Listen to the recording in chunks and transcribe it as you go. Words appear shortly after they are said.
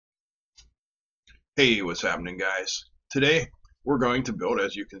Hey, what's happening, guys? Today, we're going to build,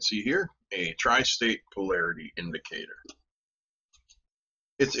 as you can see here, a tri-state polarity indicator.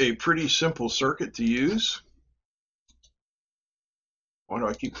 It's a pretty simple circuit to use. Why do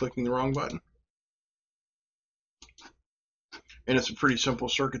I keep clicking the wrong button? And it's a pretty simple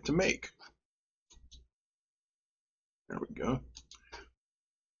circuit to make. There we go.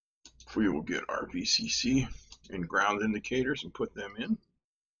 We will get our VCC and ground indicators and put them in.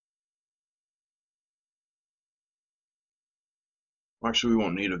 Actually, we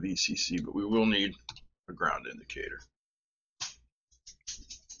won't need a VCC, but we will need a ground indicator.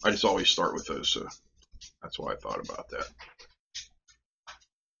 I just always start with those, so that's why I thought about that.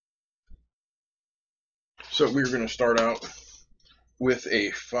 So we're going to start out with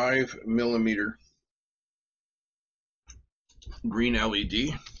a 5mm green LED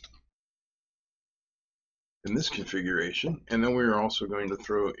in this configuration, and then we're also going to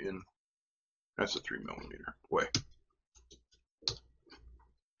throw in, that's a 3mm. Boy,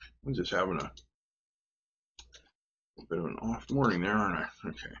 I'm just having a bit of an off morning there, aren't I?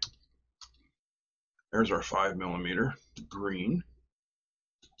 Okay. There's our 5mm green.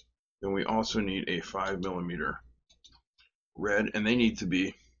 Then we also need a 5mm red, and they need to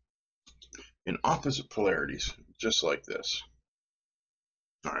be in opposite polarities, just like this.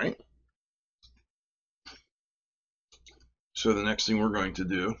 All right. So the next thing we're going to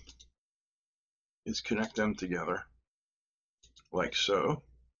do is connect them together like so.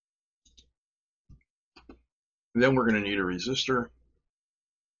 And then we're going to need a resistor.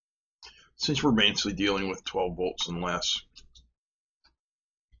 Since we're basically dealing with 12 volts and less,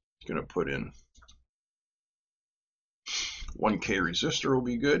 I'm going to put in 1K resistor will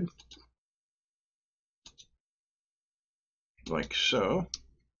be good. Like so.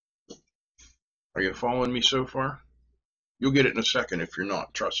 Are you following me so far? You'll get it in a second if you're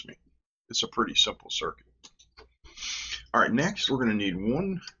not, trust me. It's a pretty simple circuit. All right, next we're going to need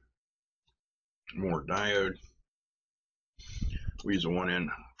one more diode. We use a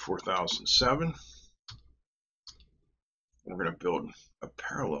 1N4007. We're going to build a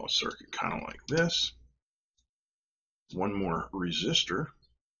parallel circuit kind of like this. One more resistor.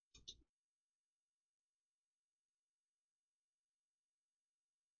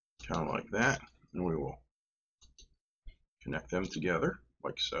 Kind of like that. And we will connect them together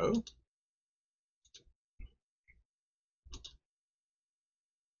like so.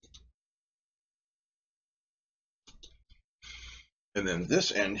 And then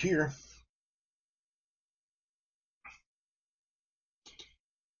this end here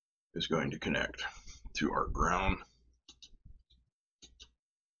is going to connect to our ground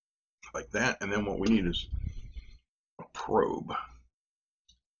like that. And then what we need is a probe.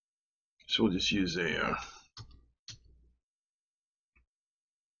 So we'll just use a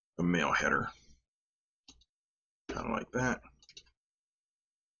male header, kind of like that.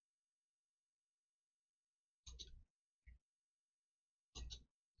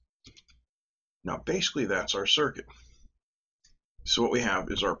 Now basically that's our circuit. So what we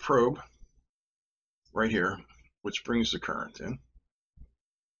have is our probe right here, which brings the current in.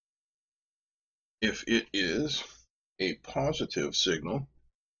 If it is a positive signal,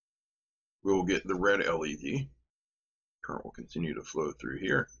 we will get the red LED. Current will continue to flow through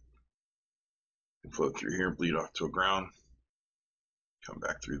here, and flow through here, bleed off to a ground, come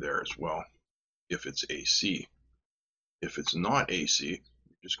back through there as well. If it's AC, if it's not AC,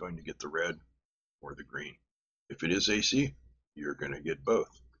 you're just going to get the red or the green. If it is AC, you're going to get both.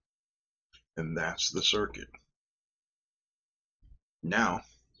 And that's the circuit. Now,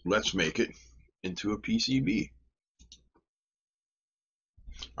 let's make it into a PCB.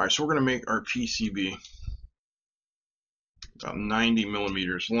 All right, so we're going to make our PCB about 90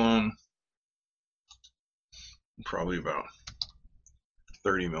 millimeters long, probably about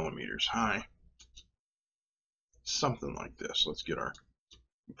 30 millimeters high, something like this. Let's get our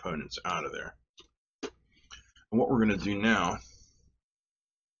components out of there. And what we're going to do now,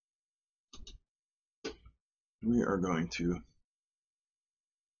 we are going to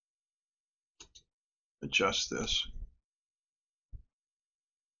adjust this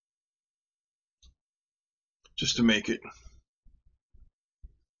just to make it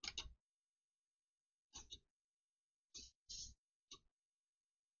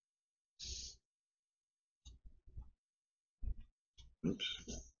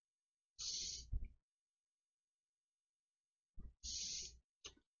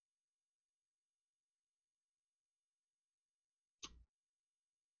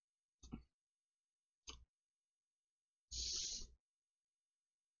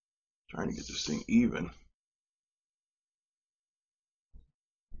trying to get this thing even.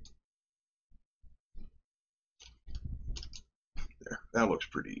 that looks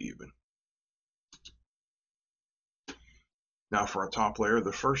pretty even. Now for our top layer,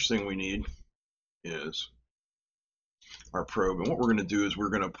 the first thing we need is our probe. And what we're going to do is we're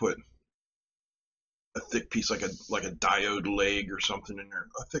going to put a thick piece, like a diode leg or something in there,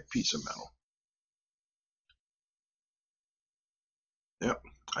 a thick piece of metal. Yep,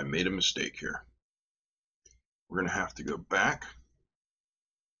 I made a mistake here. We're going to have to go back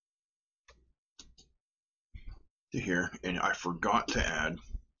to here, and I forgot to add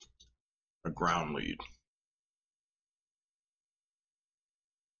a ground lead.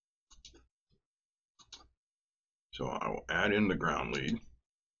 So I will add in the ground lead.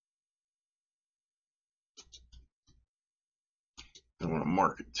 I want to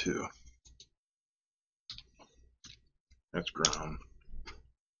mark it too. That's ground.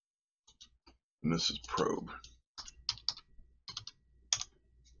 And this is probe.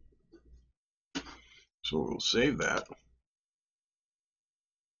 So we'll save that.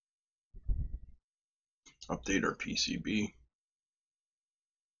 Update our PCB.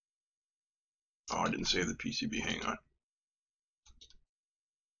 Oh, I didn't save the PCB. Hang on.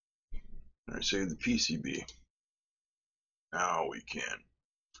 All right, save the PCB. Now we can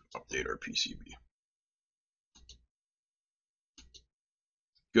update our PCB.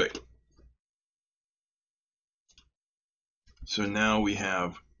 Good. So now we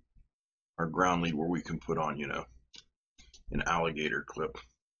have our ground lead where we can put on, an alligator clip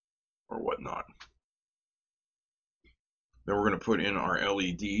or whatnot. Then we're going to put in our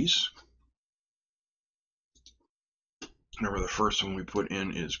LEDs. Remember, the first one we put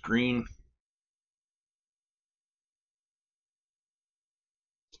in is green.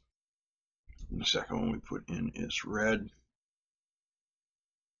 And the second one we put in is red.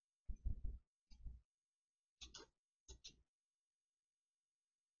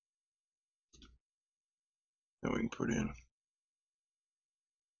 Then we can put in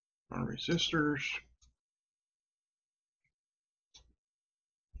our resistors.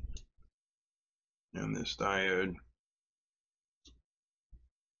 And this diode.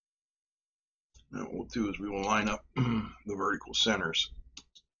 And what we'll do is we will line up the vertical centers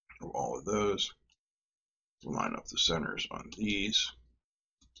of all of those. We'll line up the centers on these.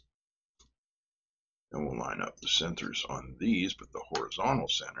 And we'll line up the centers on these, but the horizontal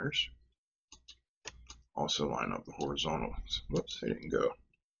centers. Also line up the horizontal. Whoops, they didn't go.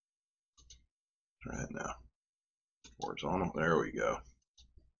 Try that now. Horizontal, there we go.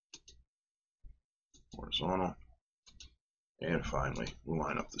 Horizontal. And finally, we'll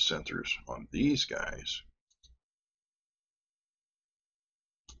line up the centers on these guys.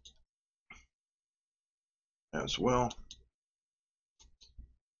 As well.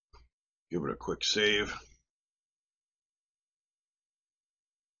 Give it a quick save.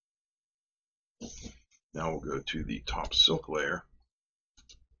 Now we'll go to the top silk layer.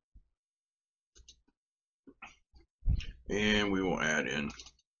 And we will add in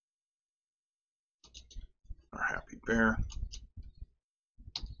our happy bear.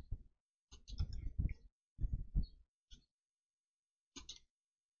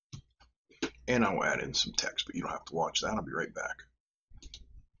 And I will add in some text, but you don't have to watch that. I'll be right back.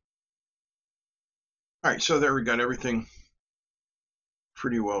 All right, so there we got everything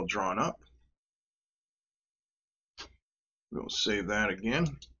pretty well drawn up. We'll save that again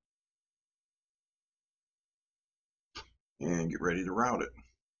and get ready to route it.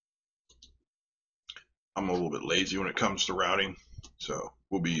 I'm a little bit lazy when it comes to routing, so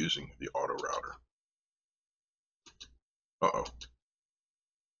we'll be using the auto router. Uh-oh.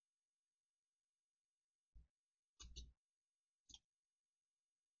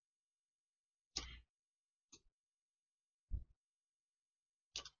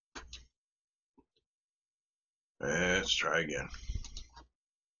 Let's try again.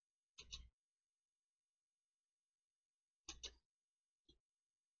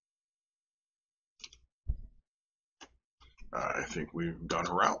 I think we've got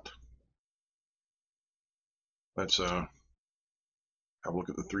a route. Let's have a look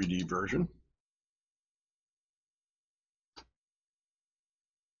at the 3D version.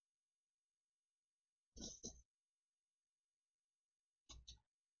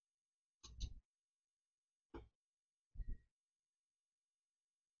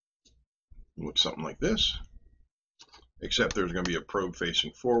 Looks something like this, except there's going to be a probe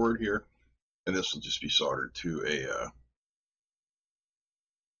facing forward here, and this will just be soldered to a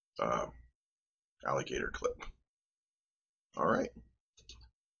alligator clip. All right,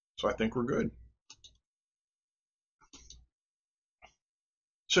 so I think we're good.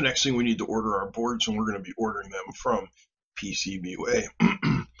 So next thing, we need to order our boards, and we're going to be ordering them from PCBWay.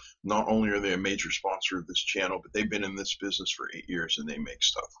 Not only are they a major sponsor of this channel, but they've been in this business for 8 years, and they make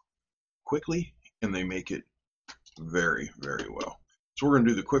stuff quickly, and they make it very, very well. So we're going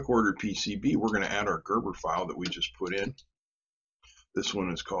to do the quick order PCB. We're going to add our Gerber file that we just put in. This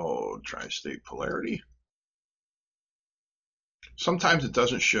one is called Tri-State Polarity. Sometimes it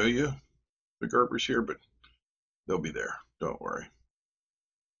doesn't show you the Gerbers here, but they'll be there. Don't worry.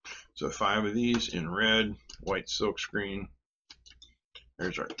 So 5 of these in red, white silkscreen.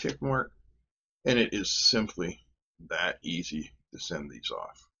 There's our tick mark. And it is simply that easy to send these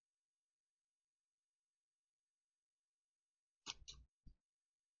off.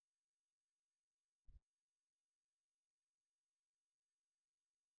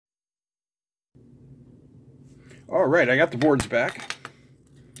 All right, I got the boards back,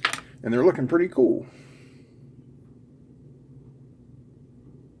 and they're looking pretty cool.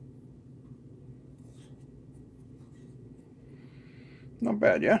 Not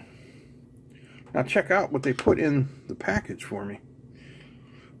bad, yeah? Now check out what they put in the package for me.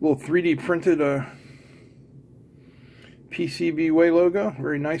 Little 3D printed PCB way logo.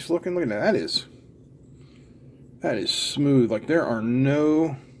 Very nice looking. Look at that. That is smooth. Like, there are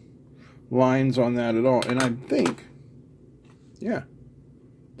no lines on that at all. And I think, yeah,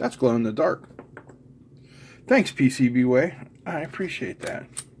 that's glow in the dark. Thanks, PCB Way. I appreciate that.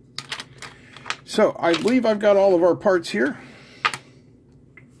 So I believe I've got all of our parts here.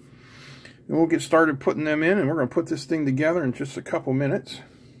 And we'll get started putting them in, and we're going to put this thing together in just a couple minutes.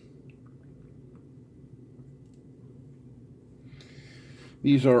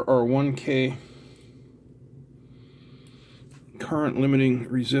 These are our 1K current limiting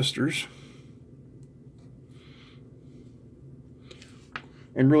resistors.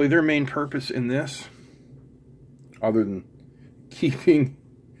 And really their main purpose in this, other than keeping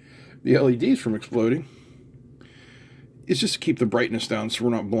the LEDs from exploding, is just to keep the brightness down so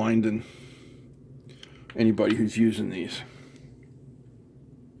we're not blinding anybody who's using these.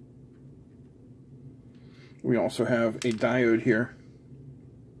 We also have a diode here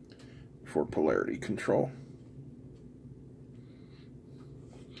for polarity control.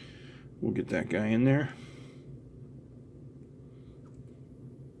 We'll get that guy in there.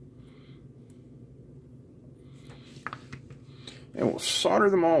 And we'll solder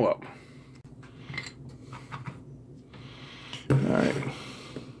them all up. All right.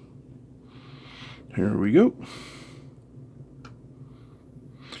 Here we go.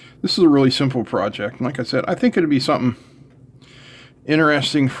 This is a really simple project. And like I said, I think it'd be something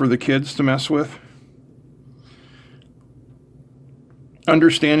interesting for the kids to mess with.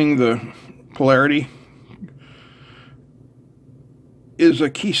 Understanding the polarity is a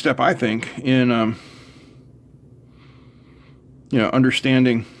key step, I think, in you know,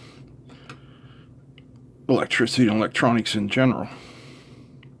 understanding electricity and electronics in general.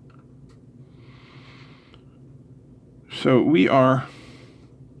 So we are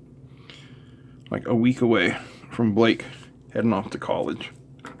like a week away from Blake heading off to college.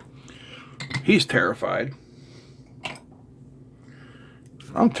 He's terrified.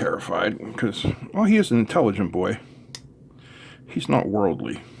 I'm terrified because, well, he is an intelligent boy. He's not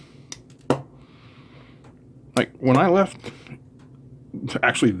worldly. Like, when I left,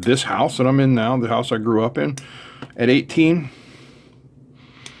 actually this house that I'm in now, the house I grew up in, at 18,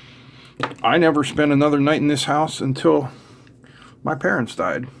 I never spent another night in this house until my parents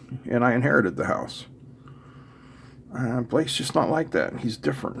died and I inherited the house. Blake's just not like that. He's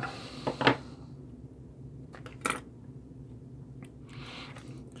different.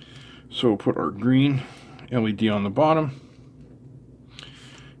 So we'll put our green LED on the bottom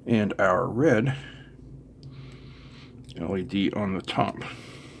and our red LED on the top.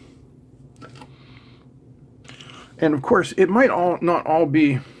 And of course, it might not all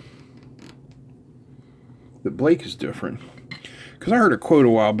be that Blake is different. Because I heard a quote a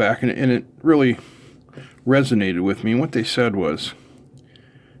while back, and it really resonated with me. And what they said was,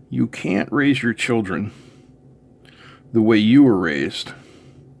 you can't raise your children the way you were raised,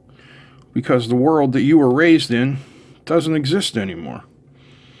 because the world that you were raised in doesn't exist anymore.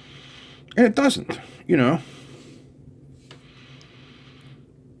 And it doesn't, you know.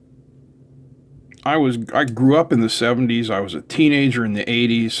 I grew up in the 70s. I was a teenager in the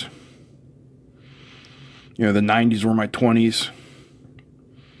 80s. You know, the 90s were my 20s.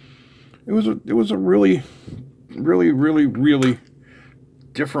 It was a really, really, really, really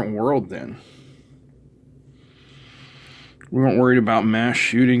different world then. We weren't worried about mass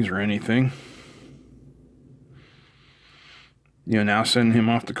shootings or anything. You know, now sending him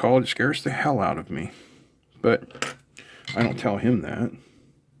off to college scares the hell out of me. But I don't tell him that.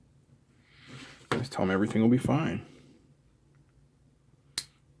 I just tell him everything will be fine.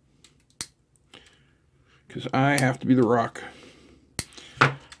 because I have to be the rock,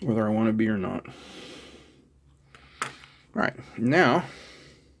 whether I want to be or not. All right, now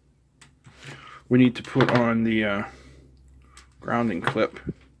we need to put on the grounding clip.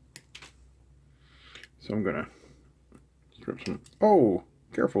 So I'm gonna strip some. Oh,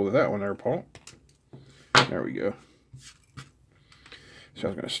 careful with that one there, Paul. There we go. So I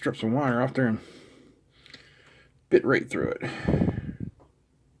was gonna strip some wire off there and bit right through it.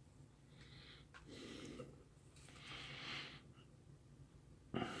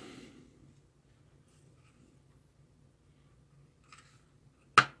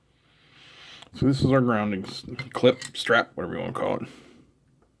 So this is our grounding clip, strap, whatever you want to call it.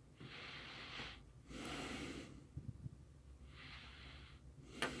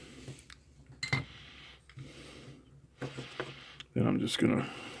 Then I'm just going to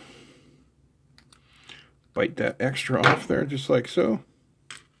bite that extra off there, just like so.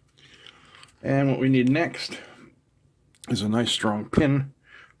 And what we need next is a nice strong pin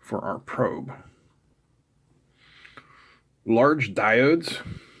for our probe. Large diodes,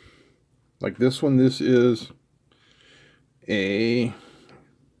 like this one, this is a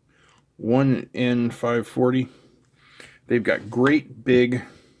 1N540. They've got great big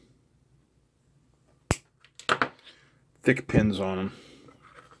thick pins on them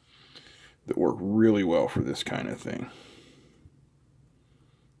that work really well for this kind of thing.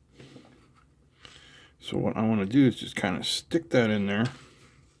 So what I want to do is just kind of stick that in there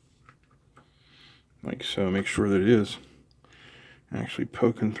like so. Make sure that it is actually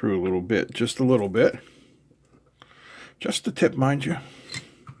poking through a little bit, just a little bit, just the tip, mind you.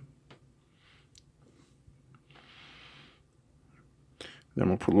 Then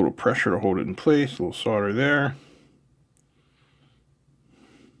we'll put a little pressure to hold it in place, a little solder there.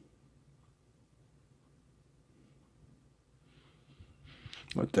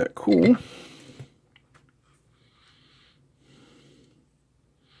 Let that cool.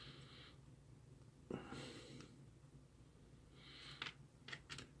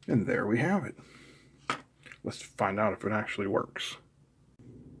 And there we have it. Let's find out if it actually works.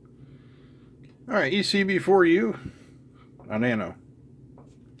 All right, ECB for you, a nano.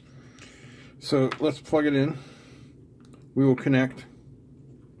 So let's plug it in. We will connect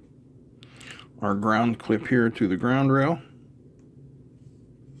our ground clip here to the ground rail.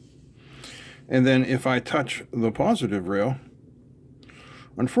 And then if I touch the positive rail,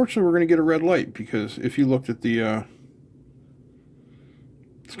 unfortunately we're going to get a red light, because if you looked at the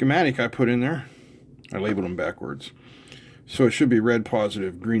schematic I put in there, I labeled them backwards. So it should be red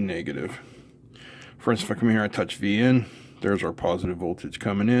positive, green negative. For instance, if I come here, I touch V in, there's our positive voltage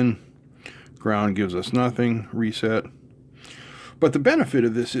coming in. Ground gives us nothing, reset. But the benefit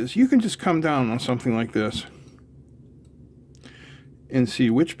of this is you can just come down on something like this and see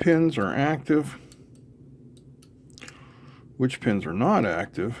which pins are active, which pins are not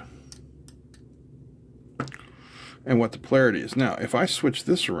active, and what the polarity is. Now, if I switch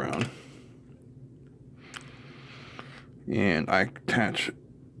this around and I attach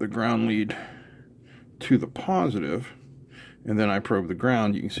the ground lead to the positive, and then I probe the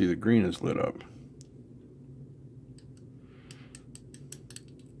ground, you can see the green is lit up.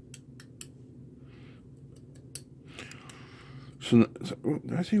 So,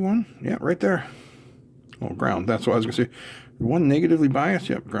 did I see one? Yeah, right there. Oh, ground. That's what I was going to say. One negatively biased?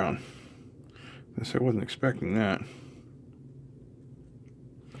 Yep, ground. I wasn't expecting that.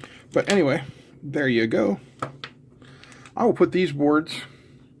 But anyway, there you go. I will put these boards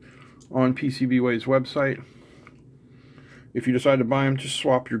on PCBWay's website. If you decide to buy them, just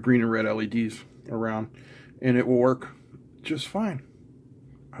swap your green and red LEDs around and it will work just fine.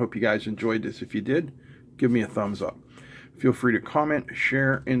 I hope you guys enjoyed this. If you did, give me a thumbs up. Feel free to comment,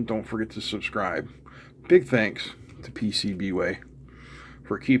 share, and don't forget to subscribe. Big thanks to PCBWay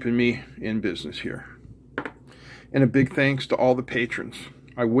for keeping me in business here. And a big thanks to all the patrons.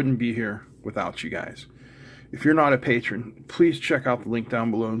 I wouldn't be here without you guys. If you're not a patron, please check out the link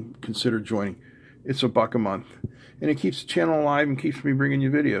down below and consider joining. It's $1 a month. And it keeps the channel alive and keeps me bringing you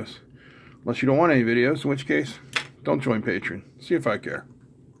videos. Unless you don't want any videos, in which case, don't join Patreon. See if I care.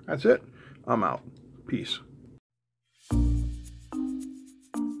 That's it. I'm out. Peace.